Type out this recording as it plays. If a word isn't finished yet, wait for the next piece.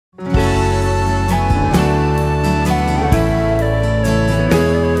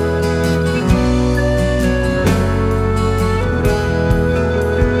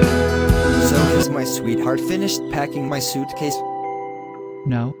sweetheart finished packing my suitcase?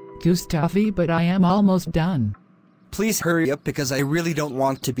 No, Gustavi, but I am almost done. Please hurry up because I really don't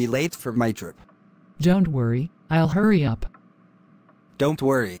want to be late for my trip. Don't worry, I'll hurry up. Don't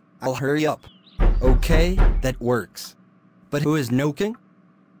worry, I'll hurry up. Okay, that works. But who is knocking?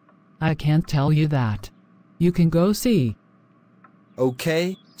 I can't tell you that. You can go see.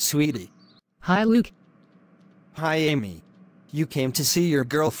 Okay, sweetie. Hi, Luke. Hi, Amy. You came to see your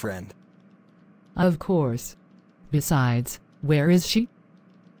girlfriend. Of course. Besides, where is she?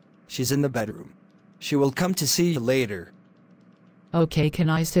 She's in the bedroom. She will come to see you later. Okay, can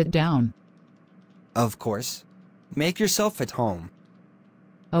I sit down? Of course. Make yourself at home.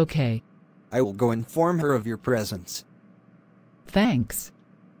 Okay. I will go inform her of your presence. Thanks.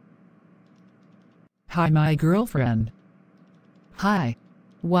 Hi, my girlfriend. Hi.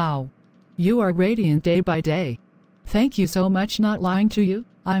 Wow. You are radiant day by day. Thank you so much, not lying to you.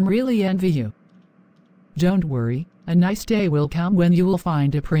 I'm really envy you. Don't worry, a nice day will come when you will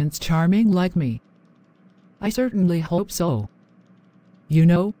find a prince charming like me. I certainly hope so. You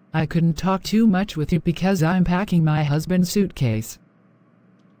know, I couldn't talk too much with you because I'm packing my husband's suitcase.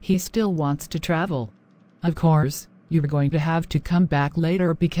 He still wants to travel. Of course, you're going to have to come back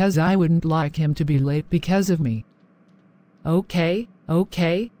later because I wouldn't like him to be late because of me. Okay,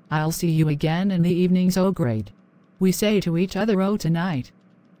 I'll see you again in the evening. So great. We say to each other, oh, tonight.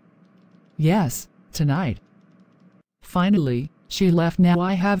 Yes, tonight. Finally, she left. Now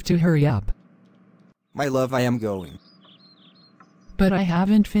I have to hurry up. My love, I am going. But I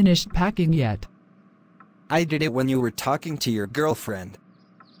haven't finished packing yet. I did it when you were talking to your girlfriend.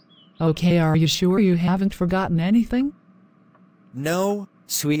 Okay, are you sure you haven't forgotten anything? No,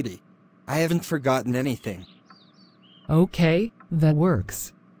 sweetie. I haven't forgotten anything. Okay, that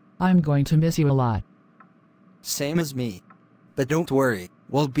works. I'm going to miss you a lot. Same as me. But don't worry,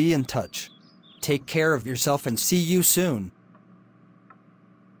 we'll be in touch. Take care of yourself and see you soon.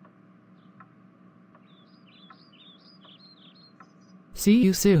 See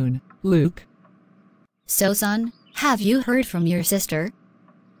you soon, Luke. So son, have you heard from your sister?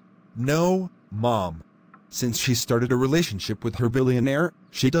 No, Mom. Since she started a relationship with her billionaire,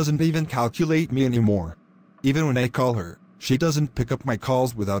 she doesn't even calculate me anymore. Even when I call her, she doesn't pick up my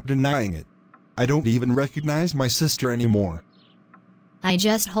calls without denying it. I don't even recognize my sister anymore. I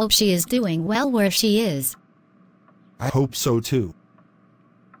just hope she is doing well where she is. I hope so too.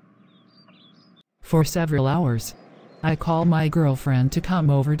 For several hours, I call my girlfriend to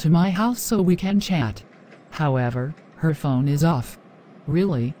come over to my house so we can chat. However, her phone is off.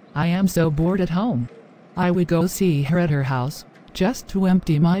 Really, I am so bored at home. I would go see her at her house, just to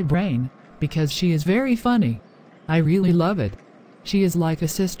empty my brain, because she is very funny. I really love it. She is like a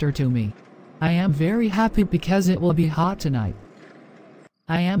sister to me. I am very happy because it will be hot tonight.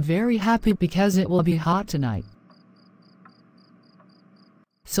 I am very happy because it will be hot tonight.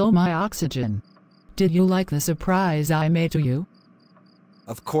 So my oxygen. Did you like the surprise I made to you?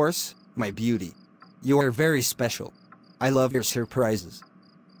 Of course, my beauty. You are very special. I love your surprises.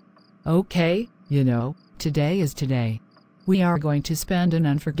 Okay, you know, today is today. We are going to spend an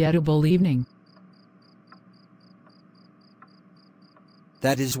unforgettable evening.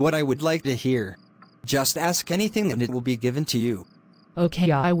 That is what I would like to hear. Just ask anything and it will be given to you.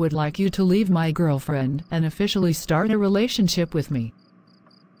 Okay, I would like you to leave my girlfriend and officially start a relationship with me.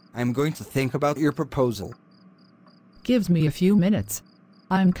 I'm going to think about your proposal. Gives me a few minutes.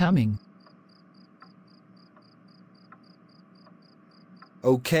 I'm coming.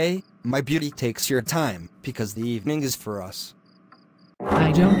 Okay, my beauty, takes your time, because the evening is for us.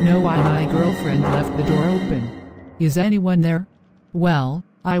 I don't know why my girlfriend left the door open. Is anyone there? Well,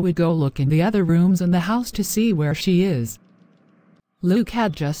 I would go look in the other rooms in the house to see where she is. Luke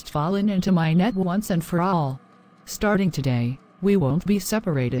had just fallen into my net once and for all. Starting today, we won't be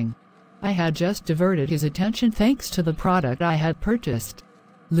separating. I had just diverted his attention thanks to the product I had purchased.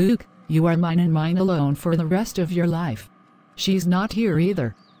 Luke, you are mine and mine alone for the rest of your life. She's not here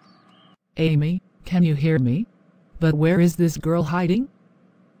either. Amy, can you hear me? But where is this girl hiding?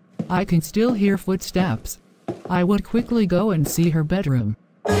 I can still hear footsteps. I would quickly go and see her bedroom.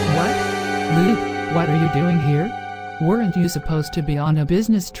 What? Luke, what are you doing here? Weren't you supposed to be on a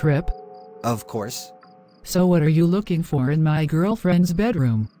business trip? Of course. So what are you looking for in my girlfriend's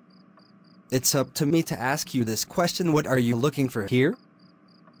bedroom? It's up to me to ask you this question. What are you looking for here?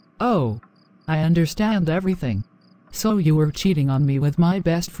 Oh, I understand everything. So you were cheating on me with my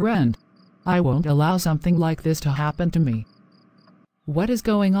best friend. I won't allow something like this to happen to me. What is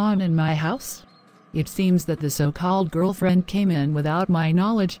going on in my house? It seems that the so-called girlfriend came in without my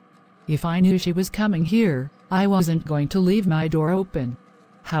knowledge. If I knew she was coming here, I wasn't going to leave my door open.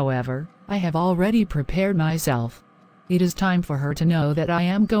 However, I have already prepared myself. It is time for her to know that I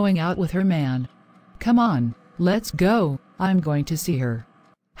am going out with her man. Come on, let's go. I'm going to see her.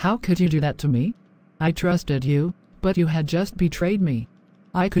 How could you do that to me? I trusted you, but you had just betrayed me.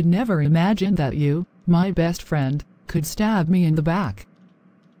 I could never imagine that you, my best friend, could stab me in the back.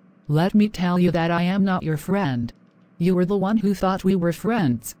 Let me tell you that I am not your friend. You were the one who thought we were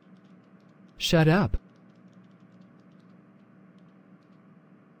friends. Shut up.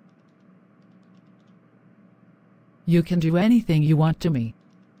 You can do anything you want to me.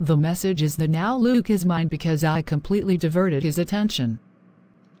 The message is that now Luke is mine because I completely diverted his attention.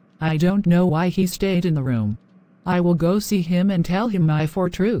 I don't know why he stayed in the room. I will go see him and tell him my 4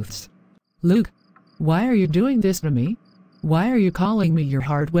 truths. Luke, why are you doing this to me? Why are you calling me your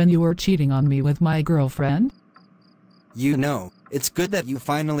heart when you were cheating on me with my girlfriend? You know, it's good that you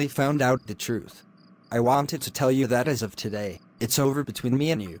finally found out the truth. I wanted to tell you that as of today, it's over between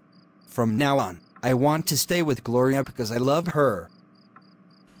me and you. From now on, I want to stay with Gloria because I love her.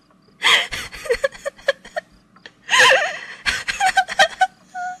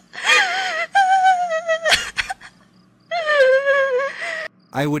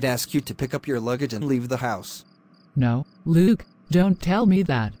 I would ask you to pick up your luggage and leave the house. No, Luke, don't tell me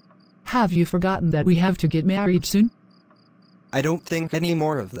that. Have you forgotten that we have to get married soon? I don't think any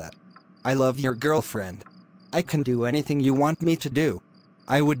more of that. I love your girlfriend. I can do anything you want me to do.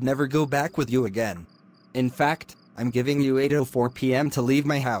 I would never go back with you again. In fact, I'm giving you 8:04 p.m. to leave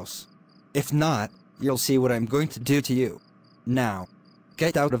my house. If not, you'll see what I'm going to do to you. Now,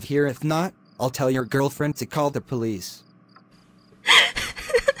 get out of here. If not, I'll tell your girlfriend to call the police.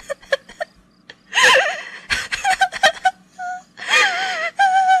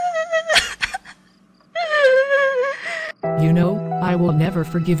 You know, I will never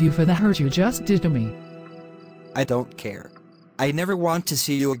forgive you for the hurt you just did to me. I don't care. I never want to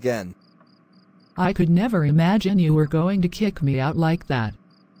see you again. I could never imagine you were going to kick me out like that.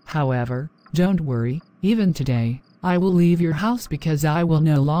 However, don't worry, even today, I will leave your house because I will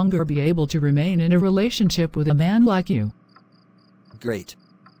no longer be able to remain in a relationship with a man like you. Great.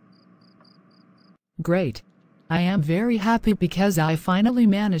 Great. I am very happy because I finally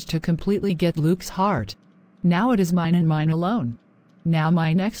managed to completely get Luke's heart. Now it is mine and mine alone. Now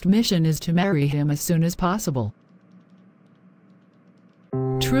my next mission is to marry him as soon as possible.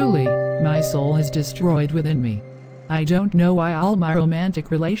 Truly, my soul is destroyed within me. I don't know why all my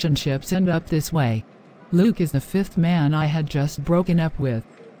romantic relationships end up this way. Luke is the 5th man I had just broken up with.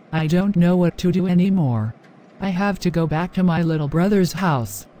 I don't know what to do anymore. I have to go back to my little brother's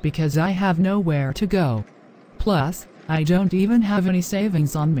house, because I have nowhere to go. Plus, I don't even have any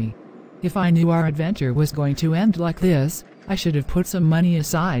savings on me. If I knew our adventure was going to end like this, I should have put some money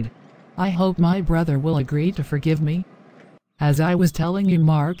aside. I hope my brother will agree to forgive me. As I was telling you,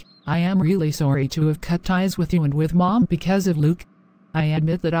 Mark, I am really sorry to have cut ties with you and with Mom because of Luke. I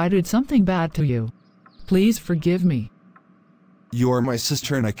admit that I did something bad to you. Please forgive me. You are my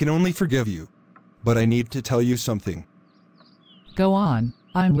sister and I can only forgive you. But I need to tell you something. Go on,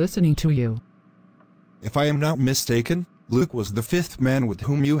 I'm listening to you. If I am not mistaken, Luke was the 5th man with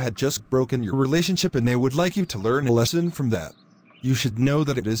whom you had just broken your relationship, and I would like you to learn a lesson from that. You should know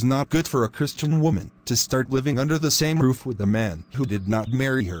that it is not good for a Christian woman to start living under the same roof with a man who did not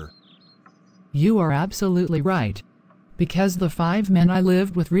marry her. You are absolutely right. Because the 5 men I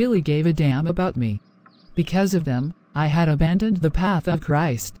lived with really gave a damn about me. Because of them, I had abandoned the path of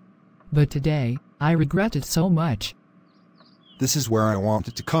Christ. But today, I regret it so much. This is where I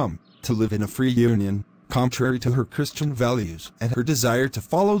wanted to come, to live in a free union, contrary to her Christian values, and her desire to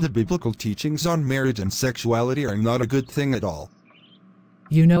follow the biblical teachings on marriage and sexuality are not a good thing at all.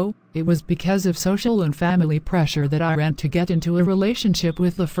 You know, it was because of social and family pressure that I ran to get into a relationship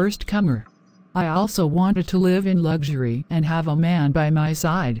with the first comer. I also wanted to live in luxury and have a man by my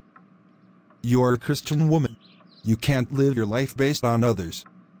side. You are a Christian woman. You can't live your life based on others.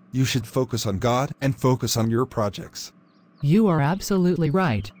 You should focus on God and focus on your projects. You are absolutely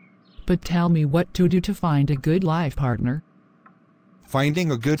right. But tell me what to do to find a good life partner. Finding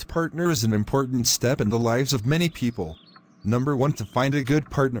a good partner is an important step in the lives of many people. Number 1, to find a good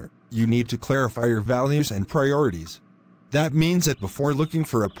partner, you need to clarify your values and priorities. That means that before looking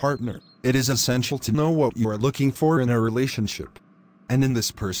for a partner, it is essential to know what you are looking for in a relationship. And in this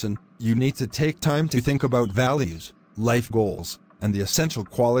person, you need to take time to think about values, life goals, and the essential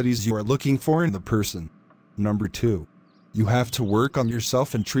qualities you are looking for in the person. Number 2. You have to work on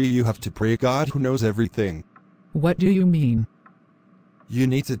yourself, and you have to pray God who knows everything. What do you mean? You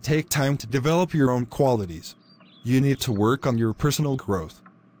need to take time to develop your own qualities. You need to work on your personal growth.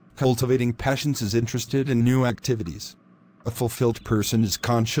 Cultivating passions is interested in new activities. A fulfilled person is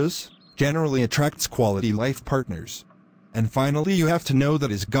conscious, generally attracts quality life partners. And finally, you have to know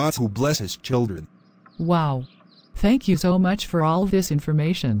that it's God who blesses children. Wow. Thank you so much for all this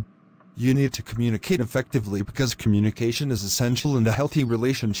information. You need to communicate effectively because communication is essential in a healthy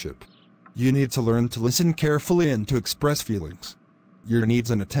relationship. You need to learn to listen carefully and to express feelings, your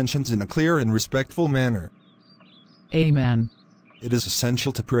needs and attentions in a clear and respectful manner. Amen. It is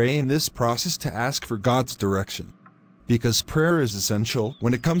essential to pray in this process to ask for God's direction, because prayer is essential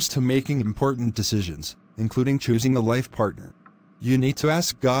when it comes to making important decisions, including choosing a life partner. You need to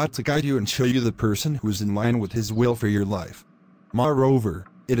ask God to guide you and show you the person who is in line with His will for your life. Moreover,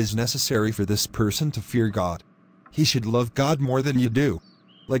 it is necessary for this person to fear God. He should love God more than you do.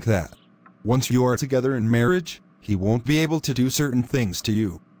 Like that. Once you are together in marriage, he won't be able to do certain things to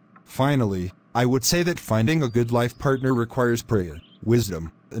you. Finally, I would say that finding a good life partner requires prayer,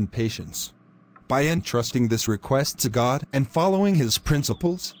 wisdom, and patience. By entrusting this request to God and following His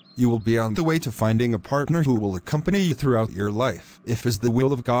principles, you will be on the way to finding a partner who will accompany you throughout your life, if it's the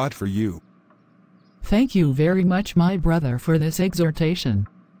will of God for you. Thank you very much, my brother, for this exhortation.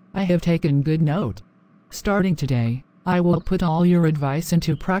 I have taken good note. Starting today, I will put all your advice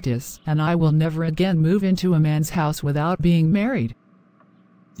into practice, and I will never again move into a man's house without being married.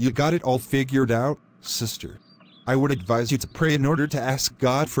 You got it all figured out, sister. I would advise you to pray in order to ask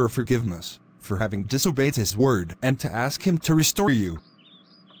God for forgiveness, for having disobeyed His word, and to ask Him to restore you.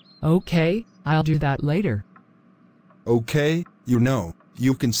 Okay, I'll do that later. Okay,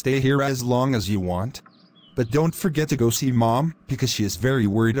 you can stay here as long as you want. But don't forget to go see Mom, because she is very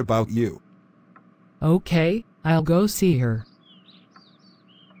worried about you. Okay, I'll go see her.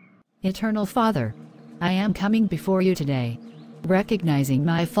 Eternal Father, I am coming before you today. Recognizing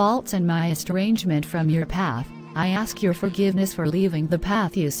my faults and my estrangement from your path, I ask your forgiveness for leaving the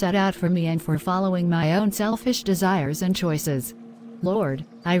path you set out for me and for following my own selfish desires and choices. Lord,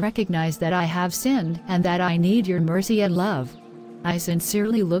 I recognize that I have sinned and that I need your mercy and love. I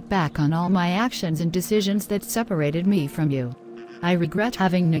sincerely look back on all my actions and decisions that separated me from you. I regret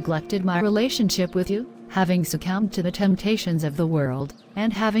having neglected my relationship with you, having succumbed to the temptations of the world,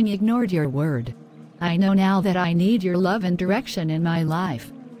 and having ignored your word. I know now that I need your love and direction in my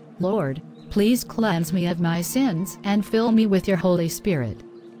life. Lord, please cleanse me of my sins and fill me with your Holy Spirit.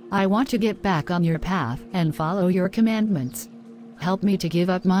 I want to get back on your path and follow your commandments. Help me to give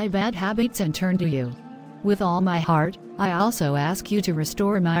up my bad habits and turn to you. With all my heart, I also ask you to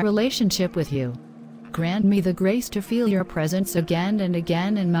restore my relationship with you. Grant me the grace to feel your presence again and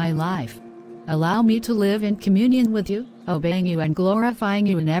again in my life. Allow me to live in communion with you, obeying you and glorifying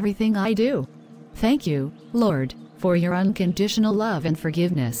you in everything I do. Thank you, Lord, for your unconditional love and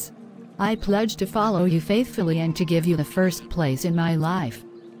forgiveness. I pledge to follow you faithfully and to give you the first place in my life.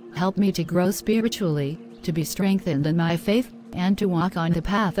 Help me to grow spiritually, to be strengthened in my faith, and to walk on the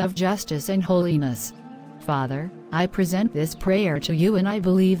path of justice and holiness. Father, I present this prayer to you and I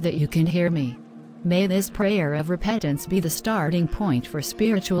believe that you can hear me. May this prayer of repentance be the starting point for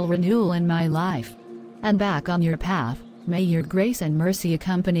spiritual renewal in my life. And back on your path, may your grace and mercy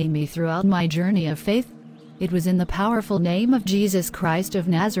accompany me throughout my journey of faith. It was in the powerful name of Jesus Christ of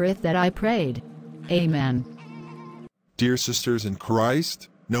Nazareth that I prayed. Amen. Dear sisters in Christ,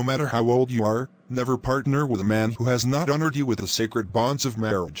 no matter how old you are, never partner with a man who has not honored you with the sacred bonds of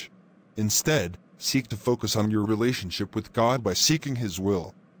marriage. Instead, seek to focus on your relationship with God by seeking His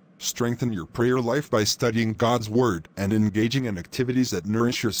will. Strengthen your prayer life by studying God's Word and engaging in activities that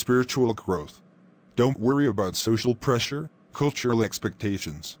nourish your spiritual growth. Don't worry about social pressure, cultural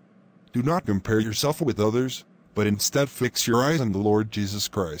expectations. Do not compare yourself with others, but instead fix your eyes on the Lord Jesus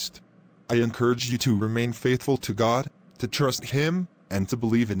Christ. I encourage you to remain faithful to God, to trust Him, and to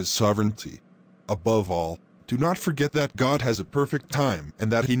believe in His sovereignty. Above all, do not forget that God has a perfect time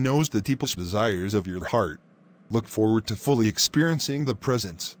and that He knows the deepest desires of your heart. Look forward to fully experiencing the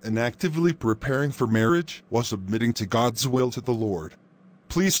presence and actively preparing for marriage while submitting to God's will to the Lord.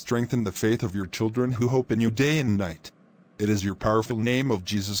 Please strengthen the faith of your children who hope in you day and night. It is your powerful name of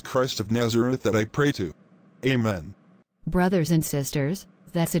Jesus Christ of Nazareth that I pray to. Amen. Brothers and sisters,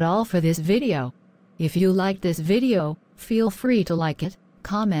 that's it all for this video. If you liked this video, feel free to like it,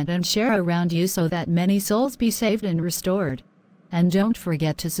 comment and share around you so that many souls be saved and restored. And don't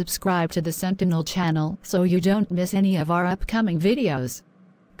forget to subscribe to the Sentinel channel so you don't miss any of our upcoming videos.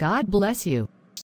 God bless you.